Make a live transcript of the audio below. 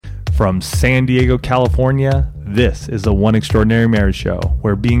From San Diego, California, this is the One Extraordinary Marriage Show,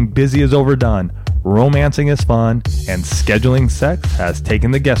 where being busy is overdone, romancing is fun, and scheduling sex has taken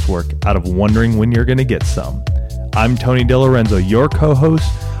the guesswork out of wondering when you're going to get some. I'm Tony DeLorenzo, your co-host,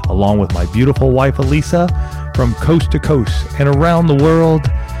 along with my beautiful wife, Elisa, from coast to coast and around the world.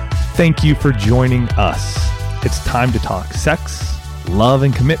 Thank you for joining us. It's time to talk sex, love,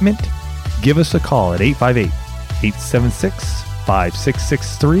 and commitment. Give us a call at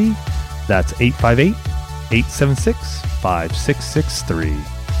 858-876-5663. That's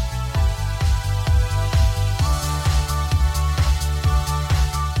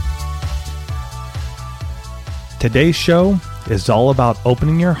Today's show is all about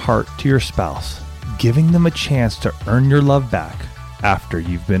opening your heart to your spouse, giving them a chance to earn your love back after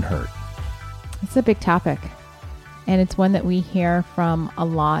you've been hurt. It's a big topic, and it's one that we hear from a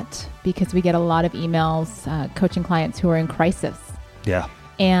lot because we get a lot of emails, coaching clients who are in crisis. Yeah.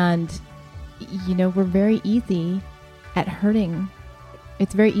 And, you know, we're very easy at hurting.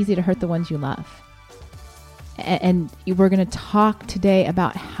 It's very easy to hurt the ones you love. And we're going to talk today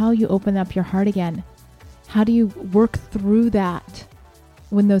about how you open up your heart again. How do you work through that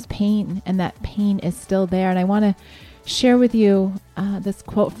when that pain is still there? And I want to share with you this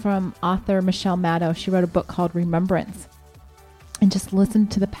quote from author Michelle Maddow. She wrote a book called Remembrance. And just listen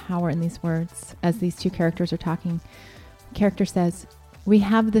to the power in these words as these two characters are talking. The character says, "We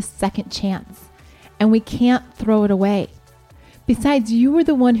have this second chance, and we can't throw it away. Besides, you were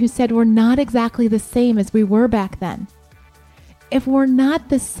the one who said we're not exactly the same as we were back then. If we're not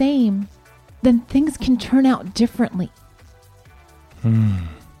the same, then things can turn out differently." That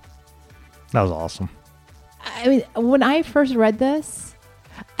was awesome. I mean, when I first read this,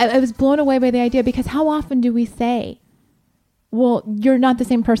 I was blown away by the idea, because how often do we say, well, you're not the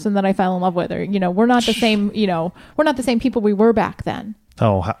same person that I fell in love with, or, you know, we're not the same, we're not the same people we were back then.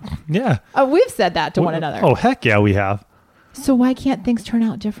 Oh, yeah. We've said that to one another. Oh, heck yeah, we have. So why can't things turn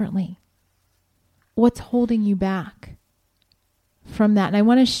out differently? What's holding you back from that? And I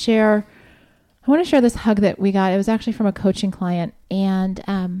want to share this hug that we got. It was actually from a coaching client,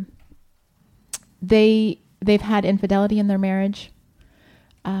 and they've had infidelity in their marriage,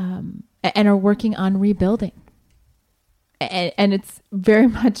 and are working on rebuilding. And it's very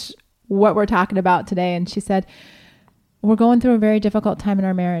much what we're talking about today. And she said, "We're going through a very difficult time in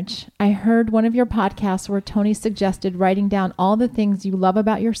our marriage. I heard one of your podcasts where Tony suggested writing down all the things you love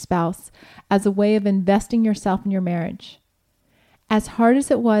about your spouse as a way of investing yourself in your marriage. As hard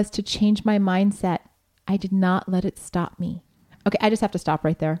as it was to change my mindset, I did not let it stop me." Okay, I just have to stop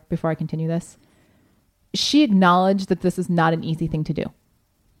right there before I continue this. She acknowledged that this is not an easy thing to do,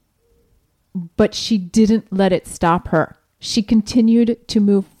 but she didn't let it stop her. She continued to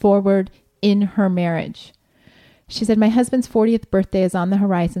move forward in her marriage. She said, "My husband's 40th birthday is on the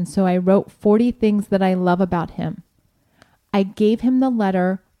horizon, so I wrote 40 things that I love about him. I gave him the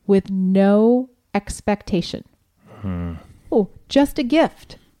letter with no expectation. Oh, just a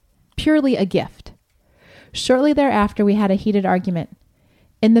gift. Purely a gift. Shortly thereafter, we had a heated argument.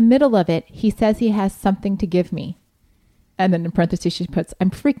 In the middle of it, he says he has something to give me." And then in parentheses, she puts,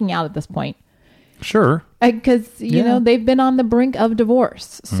 "I'm freaking out at this point." Sure. Because, you know, they've been on the brink of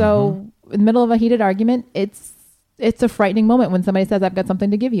divorce. So in the middle of a heated argument, it's a frightening moment when somebody says, "I've got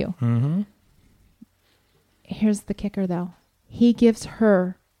something to give you." Mm-hmm. Here's the kicker, though. He gives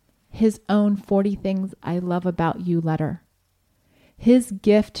her his own 40 things I love about you letter. His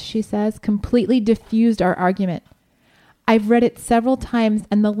gift, she says, completely diffused our argument. I've read it several times,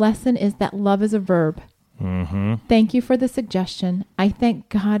 and the lesson is that love is a verb. Mm-hmm. Thank you for the suggestion. I thank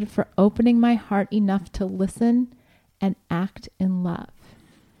God for opening my heart enough to listen and act in love."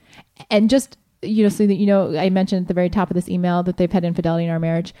 And just, so that, I mentioned at the very top of this email that they've had infidelity in our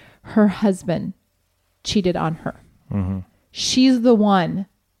marriage. Her husband cheated on her. Mm-hmm. She's the one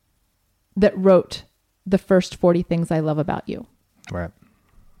that wrote the first 40 things I love about you. Right.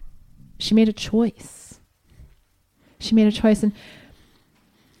 She made a choice. And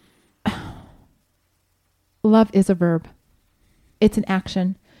love is a verb. It's an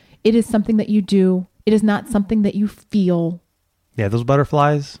action. It is something that you do. It is not something that you feel. Yeah, those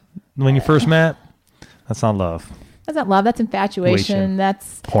butterflies when you first met, that's not love. That's not love. That's infatuation.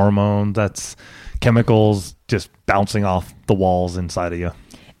 That's hormones. That's chemicals just bouncing off the walls inside of you.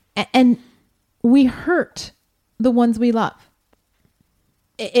 And we hurt the ones we love.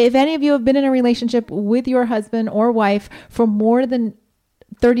 If any of you have been in a relationship with your husband or wife for more than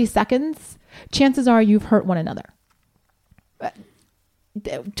 30 seconds, chances are you've hurt one another.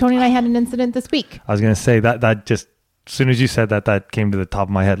 Tony and I had an incident this week. I was going to say that just, as soon as you said that came to the top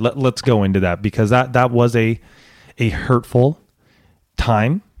of my head. Let's go into that, because that was a hurtful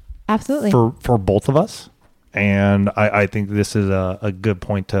time Absolutely. for both of us. And I think this is a good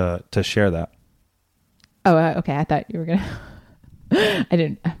point to share that. Oh, okay. I thought you were going to, I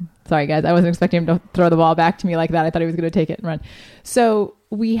didn't, sorry guys. I wasn't expecting him to throw the ball back to me like that. I thought he was going to take it and run. So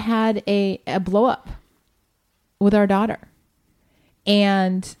we had a blow up with our daughter,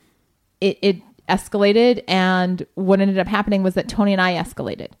 and it escalated. And what ended up happening was that Tony and I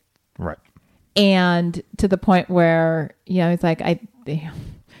escalated. Right. And to the point where, it's like, it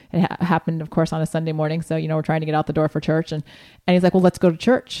happened, of course, on a Sunday morning. So, we're trying to get out the door for church. And he's like, well, let's go to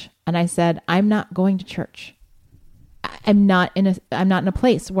church. And I said, I'm not going to church. I'm not in a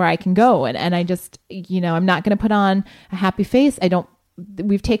place where I can go. And I just, I'm not going to put on a happy face.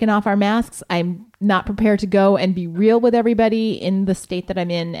 We've taken off our masks. I'm not prepared to go and be real with everybody in the state that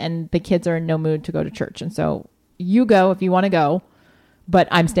I'm in. And the kids are in no mood to go to church. And so you go if you want to go, but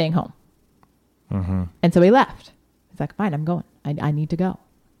I'm staying home. Mm-hmm. And so he left. He's like, fine, I'm going. I need to go.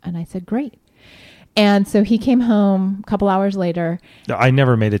 And I said, great. And so he came home a couple hours later. I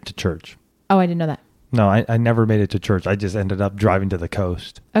never made it to church. Oh, I didn't know that. No, I never made it to church. I just ended up driving to the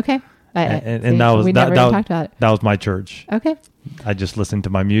coast. Okay. And that was, we never even talked about it. That was my church. Okay. I just listened to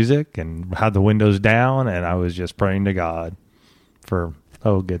my music and had the windows down, and I was just praying to God for,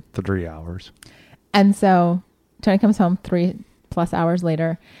 good 3 hours. And so Tony comes home 3+ hours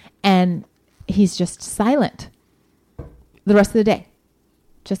later, and he's just silent the rest of the day.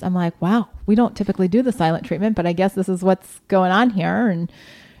 I'm like, wow, we don't typically do the silent treatment, but I guess this is what's going on here. And,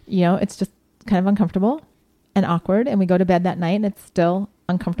 it's just kind of uncomfortable and awkward. And we go to bed that night and it's still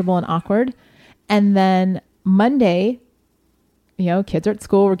uncomfortable and awkward. And then Monday, kids are at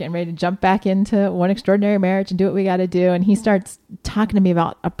school. We're getting ready to jump back into One Extraordinary Marriage and do what we got to do. And he starts talking to me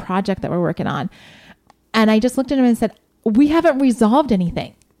about a project that we're working on. And I just looked at him and said, we haven't resolved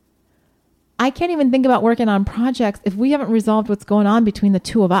anything. I can't even think about working on projects if we haven't resolved what's going on between the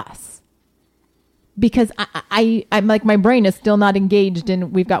two of us. Because I'm like, my brain is still not engaged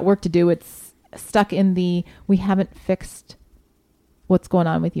in we've got work to do. It's stuck in we haven't fixed what's going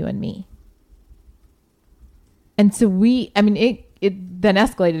on with you and me. And so it then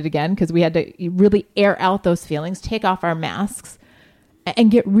escalated again because we had to really air out those feelings, take off our masks, and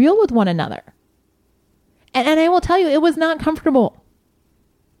get real with one another. And I will tell you, it was not comfortable.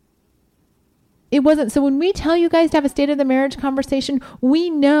 It wasn't. So when we tell you guys to have a state of the marriage conversation, we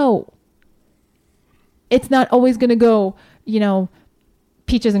know it's not always going to go,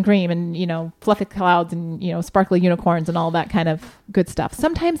 peaches and cream and, fluffy clouds and, sparkly unicorns and all that kind of good stuff.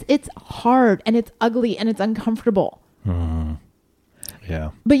 Sometimes it's hard and it's ugly and it's uncomfortable. Mm-hmm.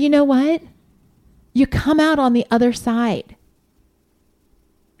 Yeah. But you know what? You come out on the other side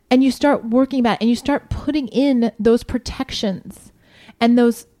and you start working about it and you start putting in those protections and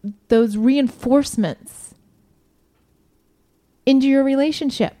those reinforcements into your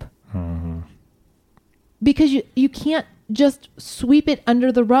relationship. Mm-hmm. Because you can't just sweep it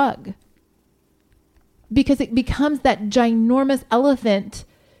under the rug. Because it becomes that ginormous elephant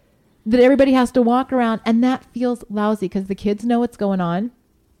that everybody has to walk around, and that feels lousy because the kids know what's going on.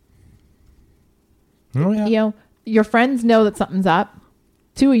 Oh, yeah. Your friends know that something's up.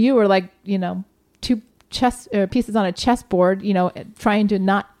 Two of you are like, two chess pieces on a chessboard, trying to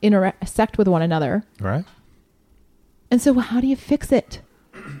not intersect with one another. Right. And so how do you fix it?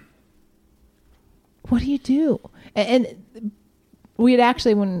 What do you do? And we had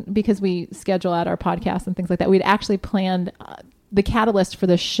actually, because we schedule out our podcasts and things like that, we'd actually planned the catalyst for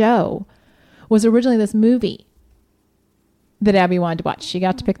the show was originally this movie that Abby wanted to watch. She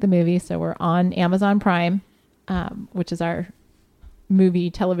got to pick the movie. So we're on Amazon Prime, which is our movie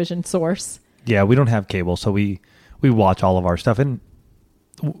television source. Yeah, we don't have cable, so we watch all of our stuff, and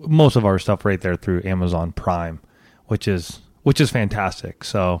most of our stuff right there through Amazon Prime, which is fantastic.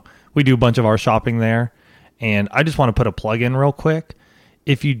 So we do a bunch of our shopping there, and I just want to put a plug in real quick.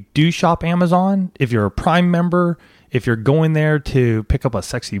 If you do shop Amazon, if you're a Prime member, if you're going there to pick up a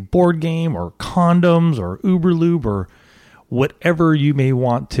sexy board game or condoms or Uber Lube or whatever you may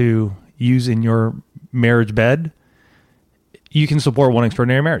want to use in your marriage bed, you can support One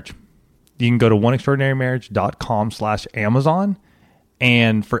Extraordinary Marriage. You can go to oneextraordinarymarriage.com/Amazon,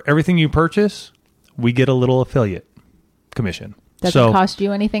 and for everything you purchase, we get a little affiliate commission. Doesn't cost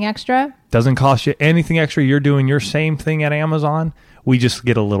you anything extra? Doesn't cost you anything extra. You're doing your same thing at Amazon. We just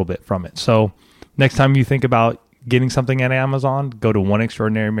get a little bit from it. So next time you think about getting something at Amazon, go to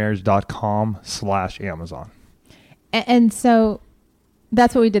oneextraordinarymarriage.com/Amazon. And so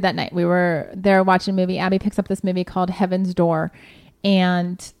that's what we did that night. We were there watching a movie. Abby picks up this movie called Heaven's Door.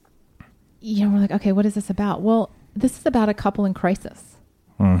 And, we're like, okay, what is this about? Well, this is about a couple in crisis.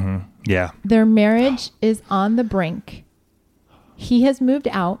 Mm-hmm. Yeah. Their marriage is on the brink. He has moved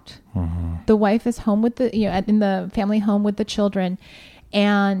out. The wife is home with in the family home with the children,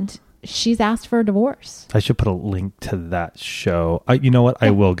 and she's asked for a divorce. I should put a link to that show. You know what?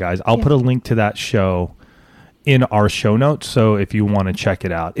 I will, guys. I'll put a link to that show in our show notes. So if you want to check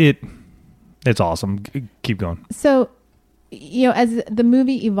it out, it's awesome. Keep going. So, as the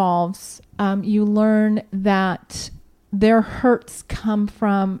movie evolves, you learn that their hurts come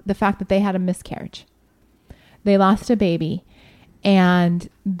from the fact that they had a miscarriage. They lost a baby, and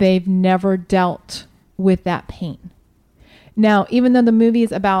they've never dealt with that pain. Now, even though the movie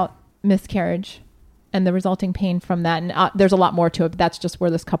is about miscarriage and the resulting pain from that, and there's a lot more to it, but that's just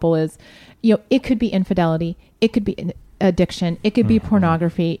where this couple is. It could be infidelity, it could be addiction, it could be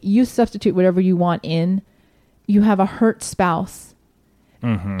pornography. You substitute whatever you want in. You have a hurt spouse,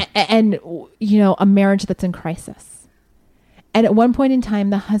 and a marriage that's in crisis. And at one point in time,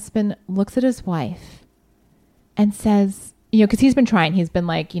 the husband looks at his wife and says, because he's been trying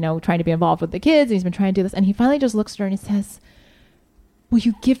to be involved with the kids, and he's been trying to do this, and he finally just looks at her and he says, "Will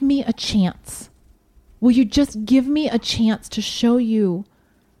you give me a chance? Will you just give me a chance to show you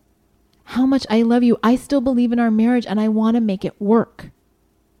how much I love you? I still believe in our marriage, and I want to make it work."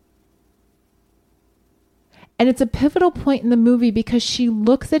 And it's a pivotal point in the movie because she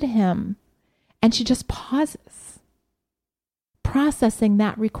looks at him and she just pauses, processing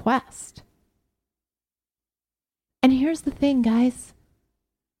that request. And here's the thing, guys.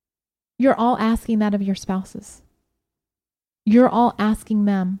 You're all asking that of your spouses. You're all asking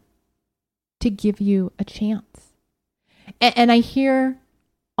them to give you a chance. And I hear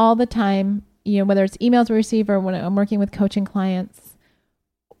all the time, whether it's emails we receive or when I'm working with coaching clients,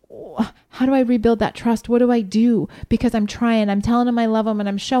 how do I rebuild that trust? What do I do? Because I'm trying, I'm telling them I love them, and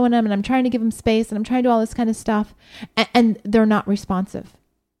I'm showing them, and I'm trying to give them space, and I'm trying to do all this kind of stuff, and they're not responsive.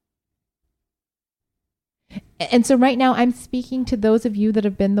 And so right now I'm speaking to those of you that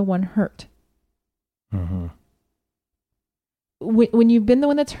have been the one hurt. Mm-hmm. When you've been the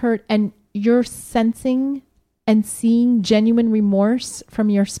one that's hurt and you're sensing and seeing genuine remorse from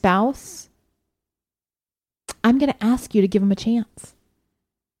your spouse, I'm going to ask you to give them a chance.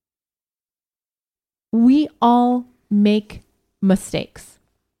 We all make mistakes.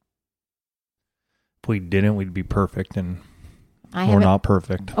 If we didn't, we'd be perfect, and we're not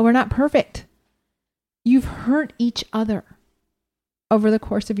perfect. Oh, we're not perfect. You've hurt each other over the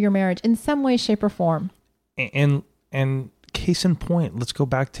course of your marriage in some way, shape, or form. And case in point, let's go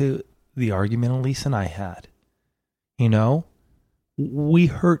back to the argument Elise and I had. We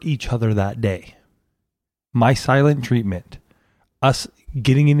hurt each other that day. My silent treatment, us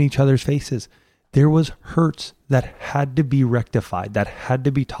getting in each other's faces, there was hurts that had to be rectified, that had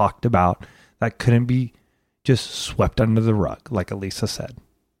to be talked about, that couldn't be just swept under the rug, like Elisa said.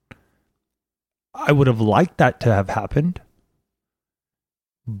 I would have liked that to have happened,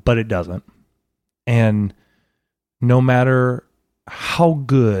 but it doesn't. And no matter how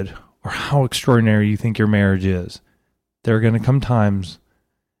good or how extraordinary you think your marriage is, there are going to come times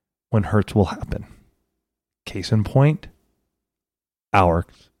when hurts will happen. Case in point,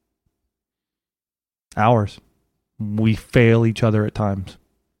 ours. We fail each other at times.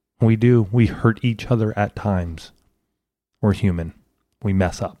 We do. We hurt each other at times. We're human. We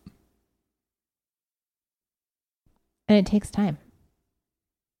mess up. And it takes time.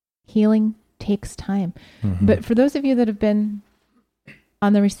 Healing takes time. Mm-hmm. But for those of you that have been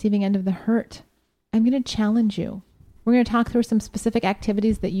on the receiving end of the hurt, I'm going to challenge you. We're going to talk through some specific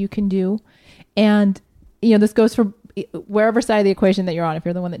activities that you can do. And, this goes for wherever side of the equation that you're on, if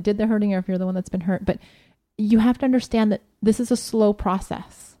you're the one that did the hurting or if you're the one that's been hurt. But you have to understand that this is a slow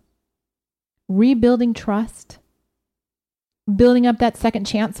process. Rebuilding trust, building up that second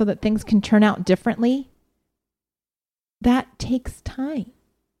chance so that things can turn out differently, that takes time.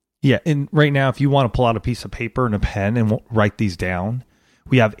 Yeah, and right now, if you want to pull out a piece of paper and a pen and write these down,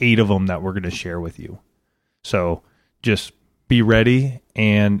 we have 8 of them that we're going to share with you. So just be ready.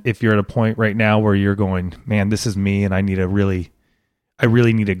 And if you're at a point right now where you're going, man, this is me and I really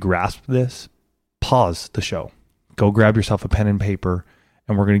need to grasp this, pause the show. Go grab yourself a pen and paper,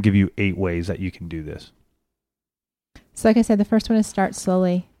 and we're going to give you 8 ways that you can do this. So like I said, the first one is start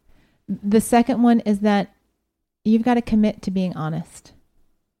slowly. The second one is that you've got to commit to being honest.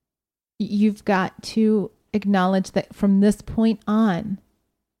 You've got to acknowledge that from this point on,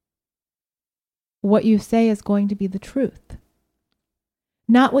 what you say is going to be the truth.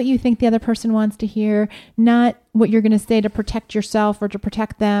 Not what you think the other person wants to hear, not what you're going to say to protect yourself or to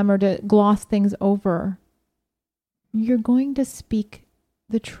protect them or to gloss things over. You're going to speak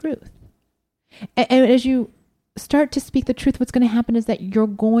the truth. And as you start to speak the truth, what's going to happen is that you're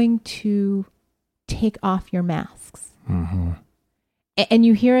going to take off your masks. Mm-hmm. And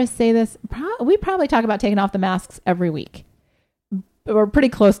you hear us say this, we probably talk about taking off the masks every week. We're pretty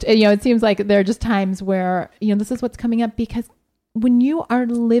close to, it seems like there are just times where, this is what's coming up, because when you are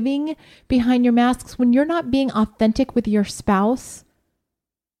living behind your masks, when you're not being authentic with your spouse,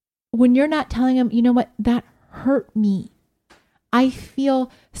 when you're not telling them, you know what, that hurt me. I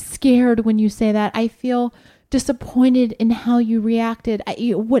feel scared when you say that. I feel disappointed in how you reacted.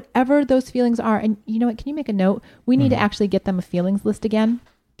 Whatever those feelings are. And you know what, can you make a note? We need to actually get them a feelings list again.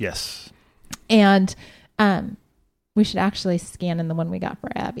 Yes. And we should actually scan in the one we got for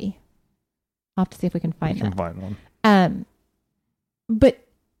Abby. I'll have to see if we can find that. We can find one. But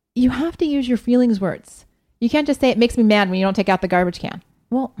you have to use your feelings words. You can't just say it makes me mad when you don't take out the garbage can.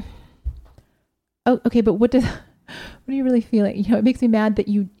 Well, okay, but what are you really feeling? It makes me mad that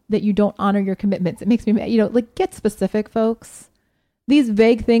you don't honor your commitments. It makes me mad. Get specific, folks. These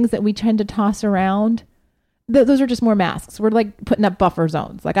vague things that we tend to toss around, those are just more masks. We're like putting up buffer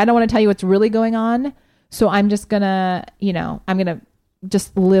zones. Like, I don't want to tell you what's really going on. So I'm just gonna, I'm gonna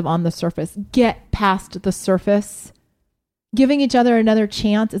just live on the surface. Get past the surface. Giving each other another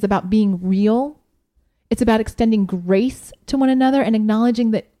chance is about being real. It's about extending grace to one another and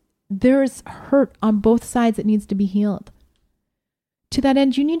acknowledging that there's hurt on both sides that needs to be healed. To that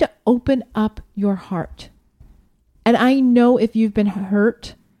end, you need to open up your heart. And I know if you've been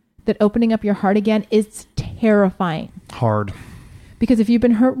hurt, that opening up your heart again is terrifying. Hard. Because if you've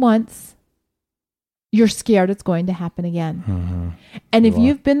been hurt once, you're scared it's going to happen again. Mm-hmm. And if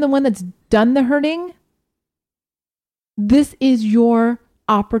you've been the one that's done the hurting, this is your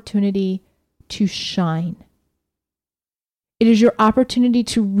opportunity to shine. It is your opportunity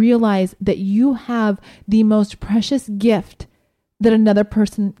to realize that you have the most precious gift that another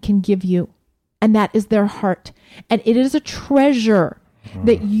person can give you, and that is their heart. And it is a treasure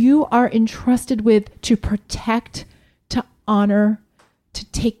that you are entrusted with to protect, to honor, to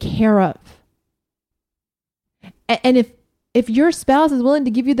take care of. And if your spouse is willing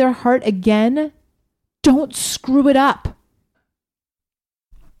to give you their heart again, don't screw it up.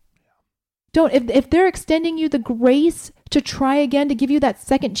 Don't, if they're extending you the grace to try again, to give you that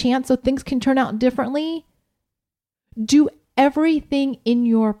second chance so things can turn out differently, do everything in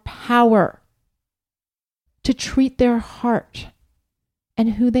your power to treat their heart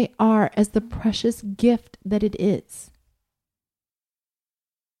and who they are as the precious gift that it is.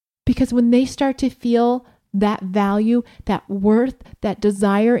 Because when they start to feel that value, that worth, that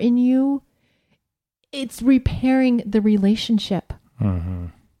desire in you, it's repairing the relationship. Mm-hmm.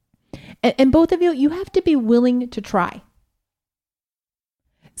 And both of you, you have to be willing to try.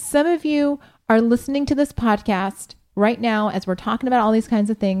 Some of you are listening to this podcast right now as we're talking about all these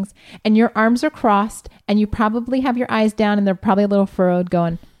kinds of things, and your arms are crossed, and you probably have your eyes down, and they're probably a little furrowed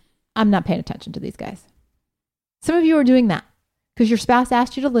going, I'm not paying attention to these guys. Some of you are doing that because your spouse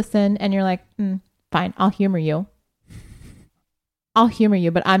asked you to listen, and you're like, fine, I'll humor you. I'll humor you,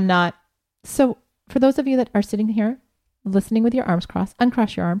 but I'm not. So for those of you that are sitting here listening with your arms crossed,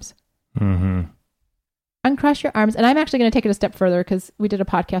 uncross your arms. Mm-hmm. Uncross your arms. And I'm actually going to take it a step further because we did a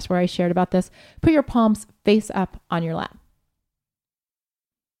podcast where I shared about this. Put your palms face up on your lap.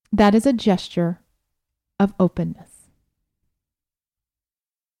 That is a gesture of openness.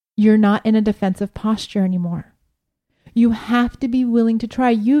 You're not in a defensive posture anymore. You have to be willing to try.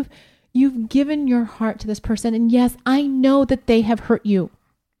 You've given your heart to this person. And yes, I know that they have hurt you.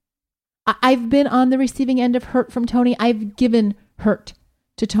 I've been on the receiving end of hurt from Tony. I've given hurt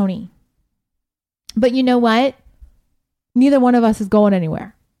to Tony. But you know what? Neither one of us is going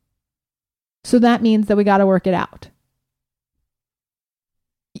anywhere. So that means that we got to work it out.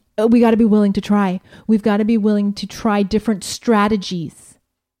 We got to be willing to try. We've got to be willing to try different strategies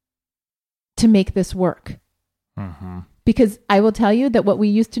to make this work. Mm-hmm. Because I will tell you that what we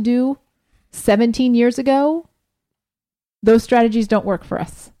used to do 17 years ago, those strategies don't work for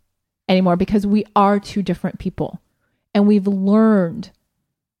us anymore because we are two different people. And we've learned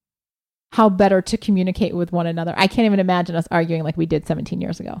how better to communicate with one another. I can't even imagine us arguing like we did 17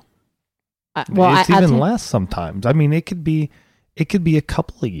 years ago. It's even less sometimes. I mean, it could be a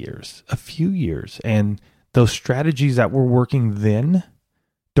couple of years, a few years, and those strategies that were working then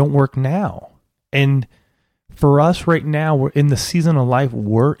don't work now. And for us right now, we're in the season of life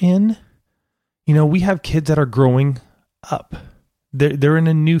we're in. We have kids that are growing up. They're in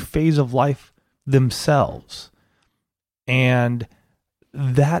a new phase of life themselves. And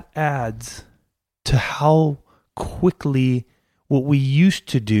that adds to how quickly what we used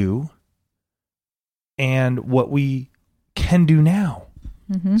to do and what we can do now.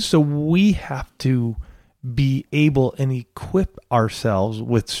 Mm-hmm. So we have to be able and equip ourselves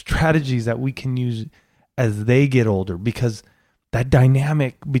with strategies that we can use as they get older, because that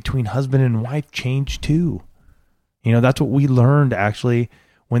dynamic between husband and wife changed too. You know, that's what we learned actually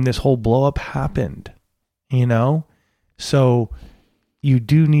when this whole blow up happened, you know? So you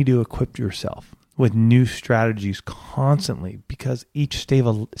do need to equip yourself with new strategies constantly, because each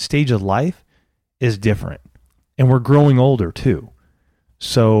stage of life is different, and we're growing older too.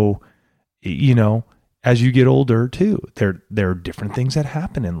 So, you know, as you get older too, there are different things that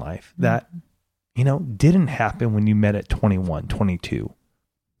happen in life that, you know, didn't happen when you met at 21, 22.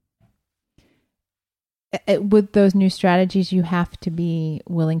 With those new strategies, you have to be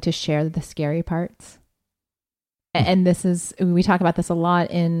willing to share the scary parts. And we talk about this a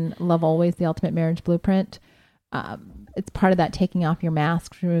lot in Love Always, the Ultimate Marriage Blueprint. It's part of that taking off your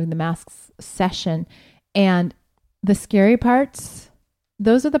mask, removing the masks session. And the scary parts,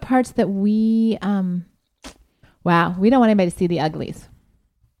 those are the parts that we don't want anybody to see the uglies.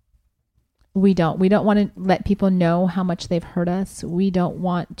 We don't want to let people know how much they've hurt us. We don't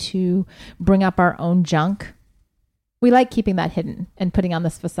want to bring up our own junk. We like keeping that hidden and putting on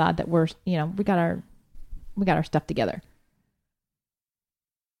this facade that we're, you know, we got our stuff together.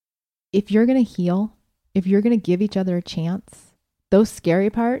 If you're going to heal, if you're going to give each other a chance, those scary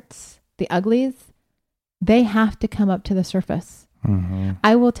parts, the uglies, they have to come up to the surface. Mm-hmm.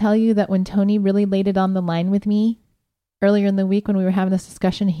 I will tell you that when Tony really laid it on the line with me earlier in the week when we were having this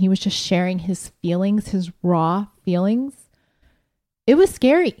discussion, he was just sharing his feelings, his raw feelings. It was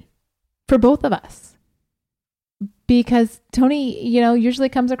scary for both of us, because Tony, you know, usually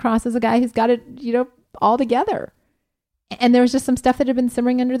comes across as a guy who's got it, you know, all together. And there was just some stuff that had been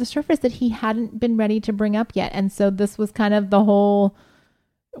simmering under the surface that he hadn't been ready to bring up yet. And so this was kind of the whole,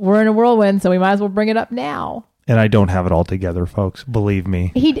 we're in a whirlwind, so we might as well bring it up now. And I don't have it all together, folks. Believe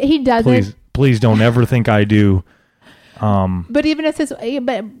me. He doesn't. Please don't ever think I do. But even as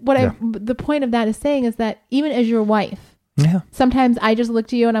the point of that is saying is that even as your wife, sometimes I just look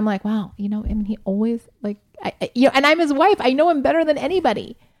to you and I'm like, wow, you know, I mean, he always like, and I'm his wife. I know him better than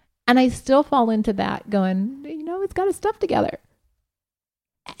anybody. And I still fall into that going, you know, it's got his stuff together.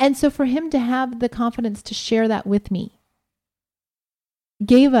 And so for him to have the confidence to share that with me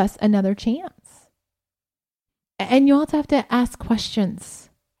gave us another chance. And you also have to ask questions.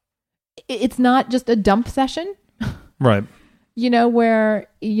 It's not just a dump session. Right. You know, where,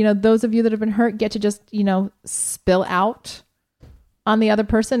 you know, those of you that have been hurt get to just, you know, spill out on the other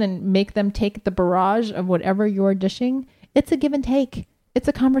person and make them take the barrage of whatever you're dishing. It's a give and take. It's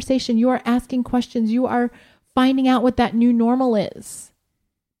a conversation. You are asking questions. You are finding out what that new normal is.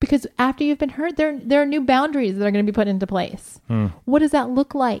 Because after you've been hurt, there are new boundaries that are going to be put into place. What does that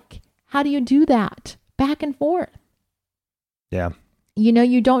look like? How do you do that? Back and forth. Yeah. You know,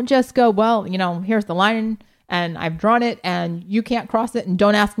 you don't just go, well, you know, here's the line and I've drawn it and you can't cross it and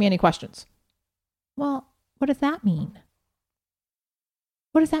don't ask me any questions. Well, what does that mean?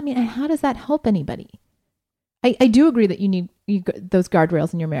 What does that mean? And how does that help anybody? I do agree that you need those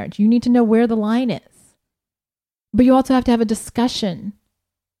guardrails in your marriage. You need to know where the line is. But you also have to have a discussion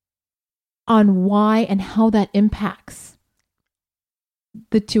on why and how that impacts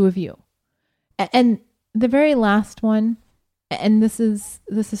the two of you. And the very last one, and this is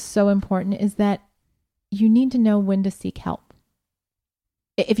so important, is that you need to know when to seek help.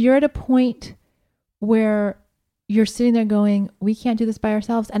 If you're at a point where you're sitting there going, we can't do this by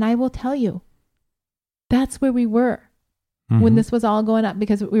ourselves, and I will tell you, that's where we were when this was all going up,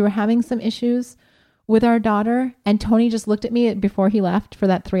 because we were having some issues with our daughter, and Tony just looked at me before he left for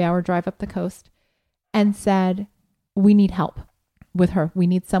that 3-hour drive up the coast and said, we need help with her. We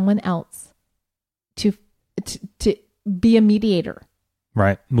need someone else to be a mediator.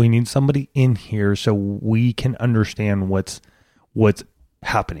 Right. We need somebody in here so we can understand what's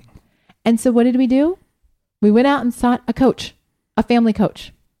happening. And so what did we do? We went out and sought a coach, a family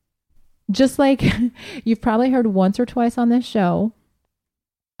coach. Just like you've probably heard once or twice on this show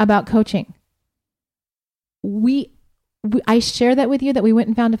about coaching. I share that with you, that we went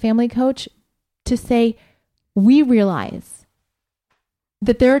and found a family coach to say, we realize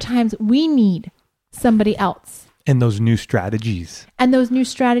that there are times we need somebody else. And those new strategies. And those new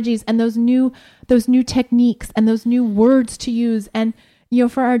techniques and those new words to use. And, you know,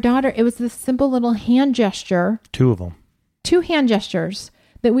 for our daughter, it was this simple little hand gesture. 2 of them. 2 hand gestures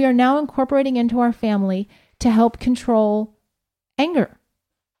that we are now incorporating into our family to help control anger.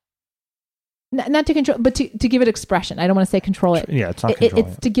 Not to control, but to give it expression. I don't want to say control it. Yeah, it's not controlling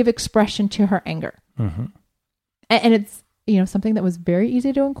It's to give expression to her anger. Mm-hmm. And it's, you know, something that was very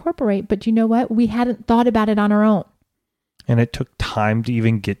easy to incorporate, but you know what? We hadn't thought about it on our own. And it took time to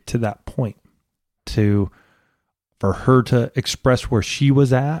even get to that point, for her to express where she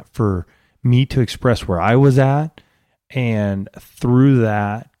was at, for me to express where I was at. And through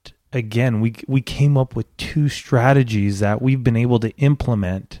that, again, we came up with 2 strategies that we've been able to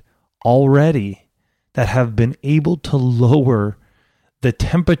implement already that have been able to lower the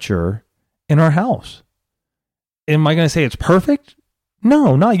temperature in our house. Am I going to say it's perfect?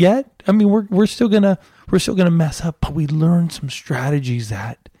 No, not yet. I mean, we're still gonna mess up, but we learned some strategies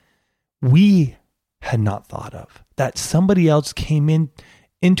that we had not thought of, that somebody else came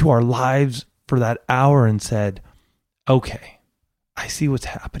into our lives for that hour and said, okay, I see what's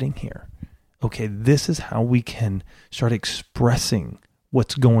happening here. Okay, this is how we can start expressing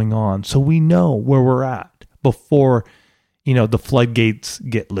what's going on so we know where we're at before, the floodgates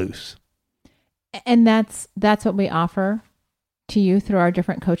get loose. And that's what we offer to you through our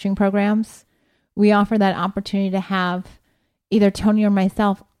different coaching programs. We offer that opportunity to have either Tony or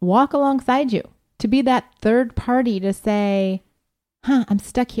myself walk alongside you, to be that third party to say, I'm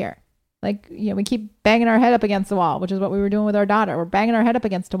stuck here. Like, we keep banging our head up against the wall, which is what we were doing with our daughter. We're banging our head up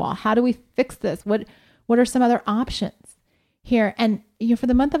against a wall. How do we fix this? What are some other options here? And for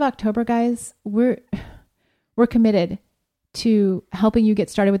the month of October, guys, we're committed to helping you get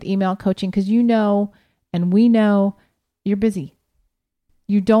started with email coaching, because and we know you're busy.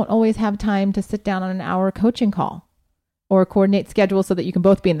 You don't always have time to sit down on an hour coaching call or coordinate schedules so that you can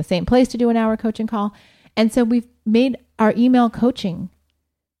both be in the same place to do an hour coaching call. And so we've made our email coaching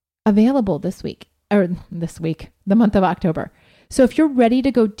available the month of October. So if you're ready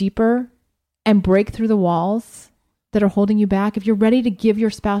to go deeper and break through the walls that are holding you back, if you're ready to give your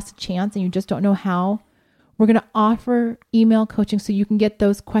spouse a chance and you just don't know how, we're going to offer email coaching so you can get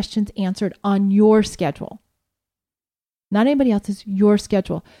those questions answered on your schedule. Not anybody else's, your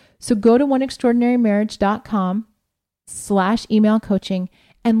schedule. So go to oneextraordinarymarriage.com/email coaching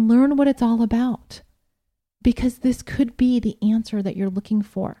and learn what it's all about, because this could be the answer that you're looking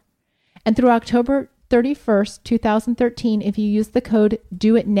for. And through October 31st, 2013, if you use the code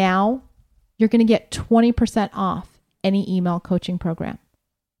DOITNOW, you're going to get 20% off any email coaching program.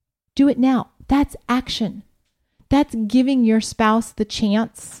 Do it now. That's action. That's giving your spouse the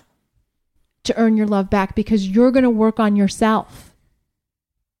chance to earn your love back, because you're going to work on yourself.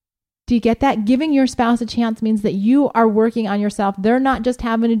 Do you get that? Giving your spouse a chance means that you are working on yourself. They're not just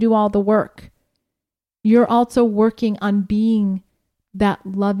having to do all the work. You're also working on being that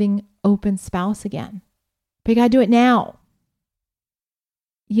loving, open spouse again. But you got to do it now.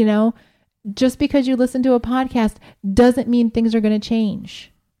 Just because you listen to a podcast doesn't mean things are going to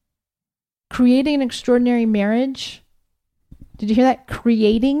change. Creating an extraordinary marriage. Did you hear that?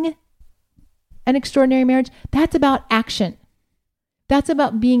 Creating an extraordinary marriage. That's about action. That's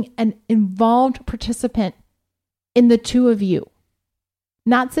about being an involved participant in the two of you.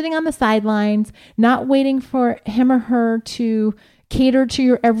 Not sitting on the sidelines, not waiting for him or her to cater to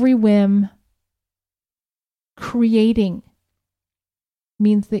your every whim. Creating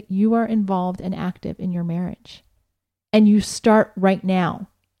means that you are involved and active in your marriage. And you start right now.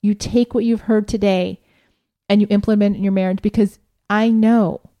 You take what you've heard today and you implement it in your marriage, because I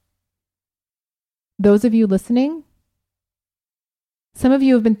know those of you listening, some of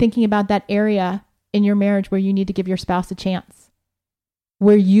you have been thinking about that area in your marriage where you need to give your spouse a chance,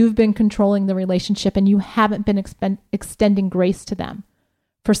 where you've been controlling the relationship and you haven't been extending grace to them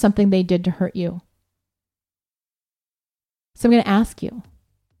for something they did to hurt you. So I'm going to ask you,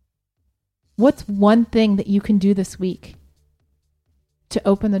 what's one thing that you can do this week to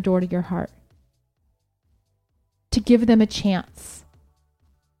open the door to your heart, to give them a chance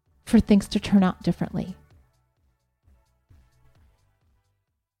for things to turn out differently?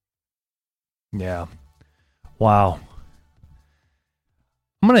 Yeah. Wow.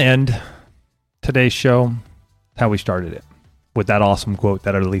 I'm going to end today's show how we started it, with that awesome quote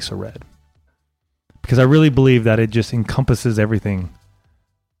that Elisa read, because I really believe that it just encompasses everything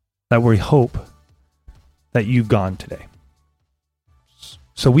that we hope that you've gone today.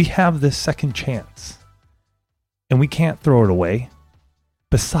 So we have this second chance and we can't throw it away.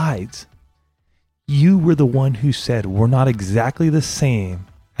 Besides, you were the one who said we're not exactly the same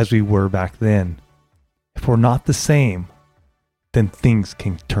as we were back then. If we're not the same, then things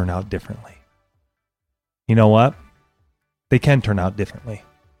can turn out differently. You know what? They can turn out differently.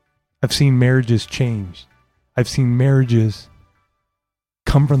 I've seen marriages change. I've seen marriages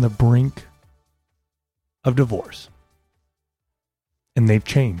come from the brink of divorce. And they've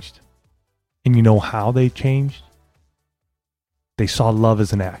changed. And you know how they changed? They saw love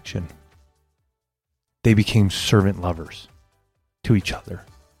as an action. They became servant lovers to each other.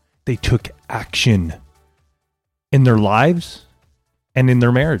 They took action in their lives and in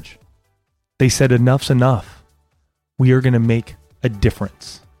their marriage. They said, enough's enough. We are going to make a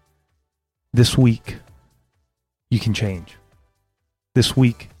difference. This week, you can change. This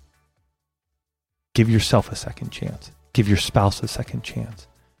week, give yourself a second chance. Give your spouse a second chance.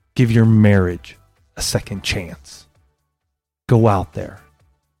 Give your marriage a second chance. Go out there.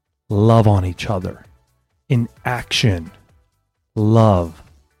 Love on each other. In action. Love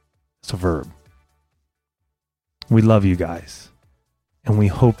is a verb. We love you guys. And we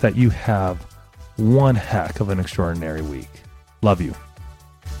hope that you have one heck of an extraordinary week. Love you.